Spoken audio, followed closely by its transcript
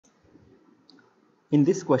In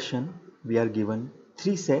this question, we are given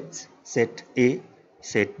three sets, set A,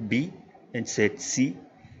 set B and set C,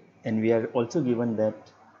 and we are also given that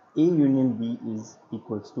A union B is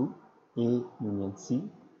equals to A union C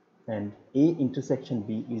and A intersection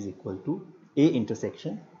B is equal to A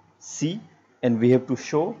intersection C, and we have to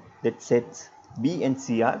show that sets B and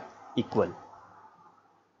C are equal.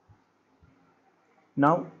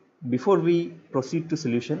 Now, before we proceed to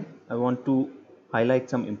solution, I want to highlight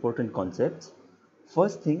some important concepts.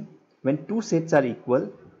 First thing, when two sets are equal,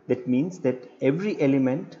 that means that every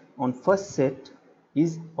element on first set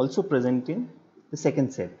is also present in the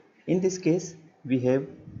second set. In this case, we have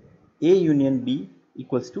A union B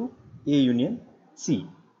equals to A union C.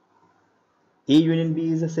 A union B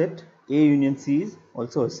is a set, A union C is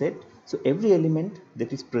also a set. So every element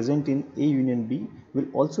that is present in A union B will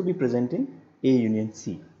also be present in A union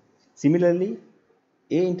C. Similarly,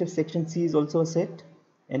 A intersection C is also a set,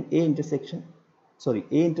 and A intersection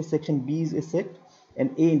B is a set,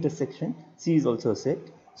 and A intersection C is also a set.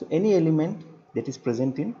 So any element that is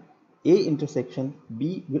present in A intersection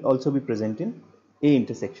B will also be present in A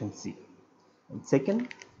intersection C. And second,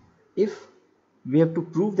 if we have to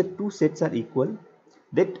prove that two sets are equal,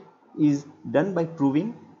 that is done by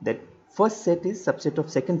proving that first set is subset of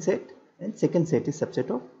second set and second set is subset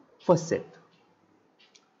of first set.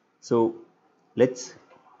 So let's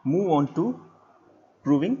move on to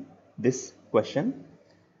proving this question.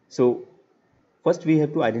 So first we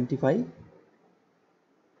have to identify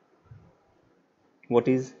what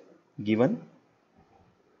is given.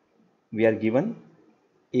 We are given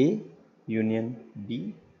A union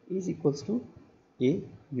B is equals to A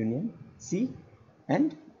union C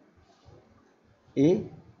and A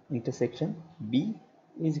intersection B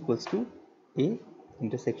is equals to A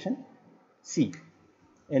intersection C,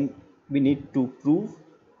 and we need to prove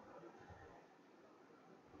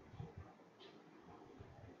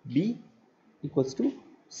B equals to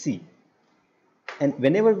C. And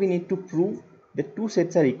whenever we need to prove that two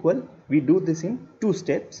sets are equal, we do this in two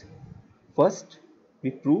steps. First,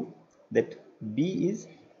 we prove that B is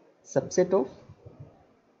subset of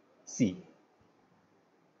C.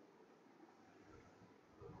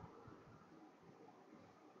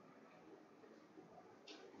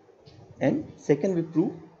 And second, we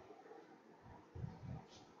prove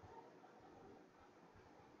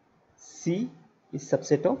C is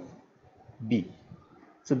subset of B.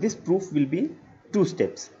 So this proof will be two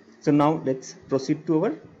steps. So now let's proceed to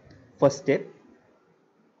our first step.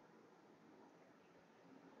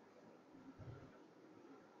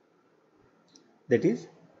 That is,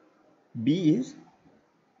 B is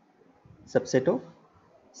subset of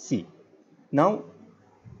C. Now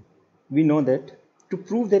we know that to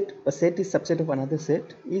prove that a set is subset of another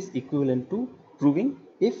set is equivalent to proving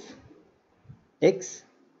if X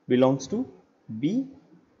belongs to B,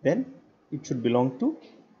 then it should belong to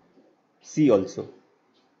C also.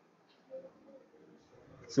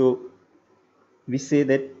 So we say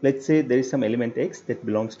that, let's say there is some element X that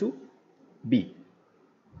belongs to B.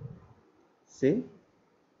 Say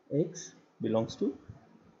X belongs to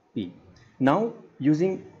B. Now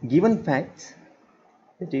using given facts,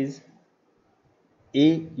 that is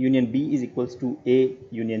A union B is equals to A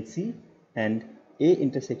union C and A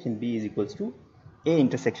intersection B is equals to A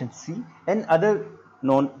intersection C, and other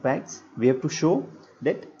known facts, we have to show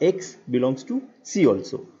that X belongs to C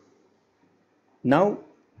also. Now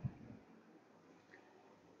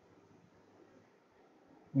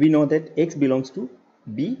we know that X belongs to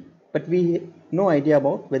B, but we have no idea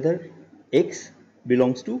about whether X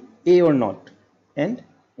belongs to A or not, and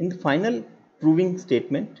in the final proving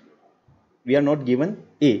statement we are not given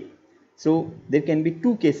A. So there can be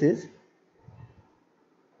two cases.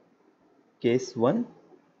 Case 1,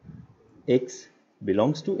 X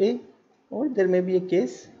belongs to A, or there may be a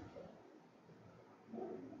case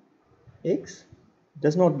X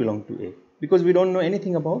does not belong to A, because we don't know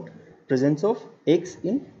anything about presence of X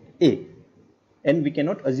in A and we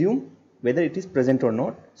cannot assume whether it is present or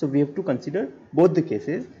not. So we have to consider both the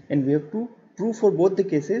cases, and we have to prove for both the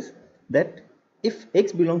cases that if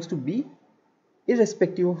X belongs to B,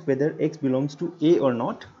 irrespective of whether X belongs to A or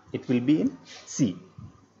not, it will be in C.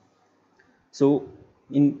 So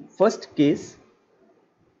in first case,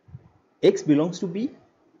 X belongs to B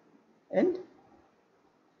and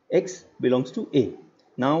X belongs to A.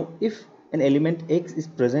 Now if an element X is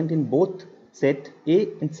present in both set A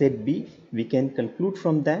and set B, we can conclude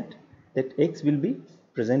from that X will be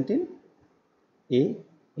present in A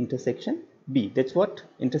intersection B. That's what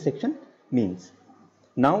intersection means.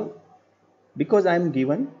 Now because I am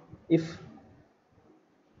given if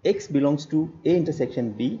X belongs to A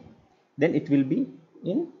intersection B, then it will be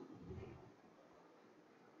in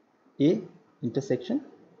A intersection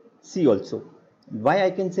C also. Why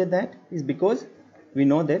I can say that is because we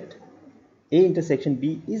know that A intersection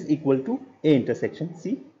B is equal to A intersection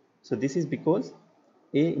C. So this is because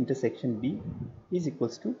A intersection B is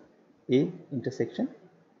equals to A intersection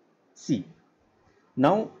C.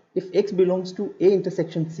 Now if X belongs to A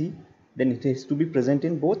intersection C, then it has to be present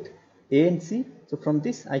in both A and C. So from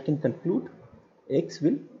this I can conclude X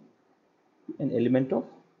will be an element of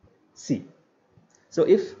C. So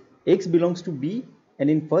if X belongs to B and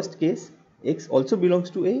in first case X also belongs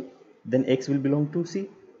to A, then X will belong to C.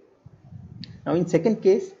 Now in second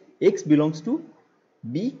case X belongs to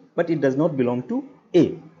B but it does not belong to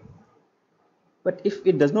A. But if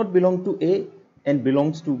it does not belong to A and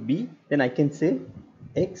belongs to B, then I can say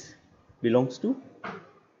X belongs to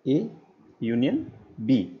A union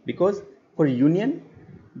B, because for union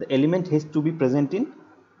the element has to be present in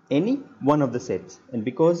any one of the sets, and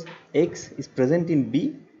because X is present in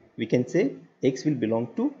B, we can say X will belong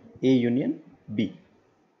to A union B.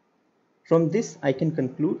 From this I can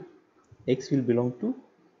conclude X will belong to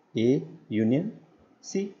A union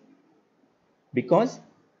C, because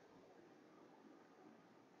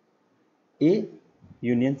A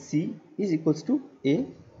union C is equals to A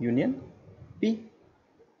union B.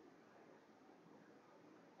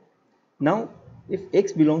 Now if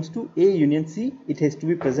X belongs to A union C, it has to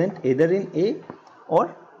be present either in A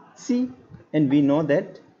or C, and we know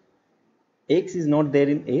that X is not there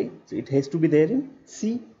in A, so it has to be there in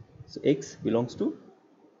C. So X belongs to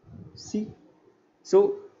C.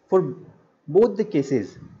 So for both the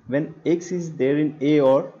cases, when X is there in A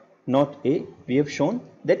or not A, we have shown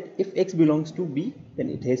that if X belongs to B, then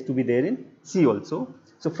it has to be there in C also.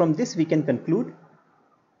 So from this we can conclude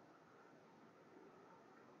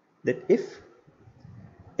that if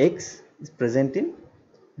X is present in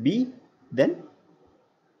B, then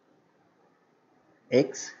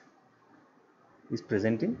X is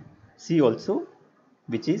present in C also,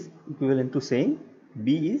 which is equivalent to saying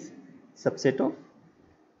B is subset of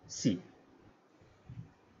C.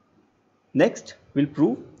 Next we'll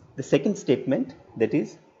prove the second statement, that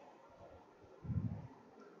is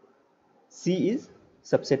C is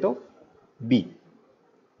subset of B,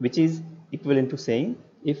 which is equivalent to saying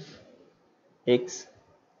if X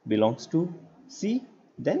belongs to C,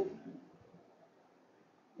 then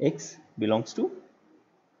X belongs to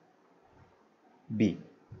B.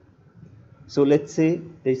 So let's say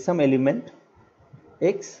there is some element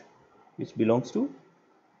X which belongs to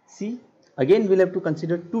C. Again we'll have to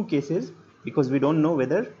consider two cases, because we don't know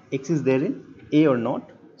whether X is there in A or not.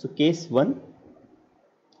 So case 1,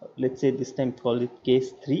 let's say this time call it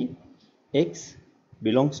case 3, X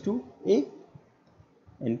belongs to A,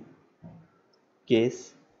 and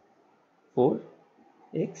case 4,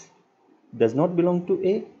 X does not belong to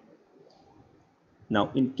A. Now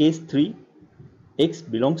in case 3, X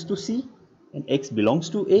belongs to C and X belongs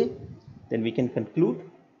to A, then we can conclude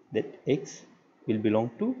that X will belong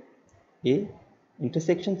to A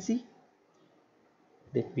intersection C.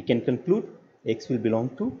 That we can conclude X will belong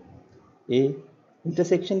to A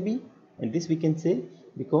intersection B, and this we can say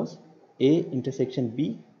because A intersection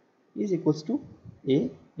B is equals to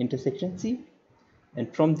A intersection C,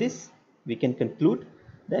 and from this we can conclude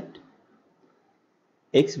that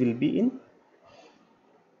X will be in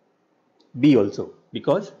B also,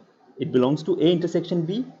 because it belongs to A intersection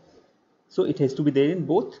B, so it has to be there in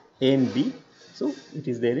both A and B, so it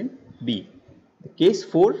is there in B. The case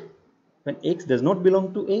 4, when X does not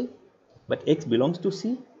belong to A but X belongs to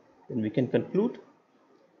C, then we can conclude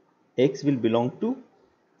X will belong to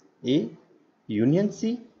A union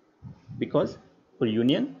C, because for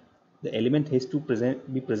union the element has to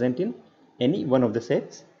be present in any one of the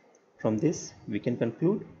sets. From this we can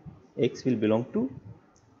conclude X will belong to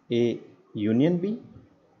A union B,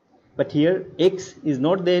 but here X is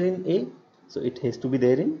not there in A, so it has to be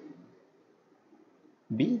there in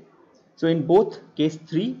B. So in both case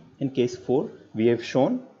 3 and case 4 we have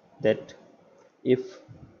shown that if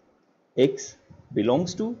X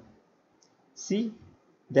belongs to C,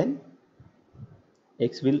 then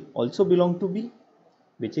X will also belong to B,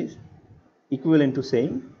 which is equivalent to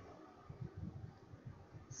saying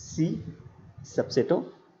C subset of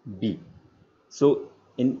B. So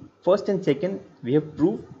in first and second we have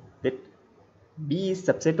proved that B is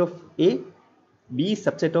subset of A, B is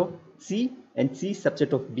subset of C, and C is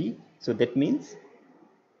subset of B. So that means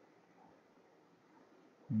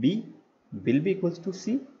B will be equals to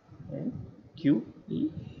C and Q E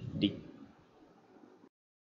D.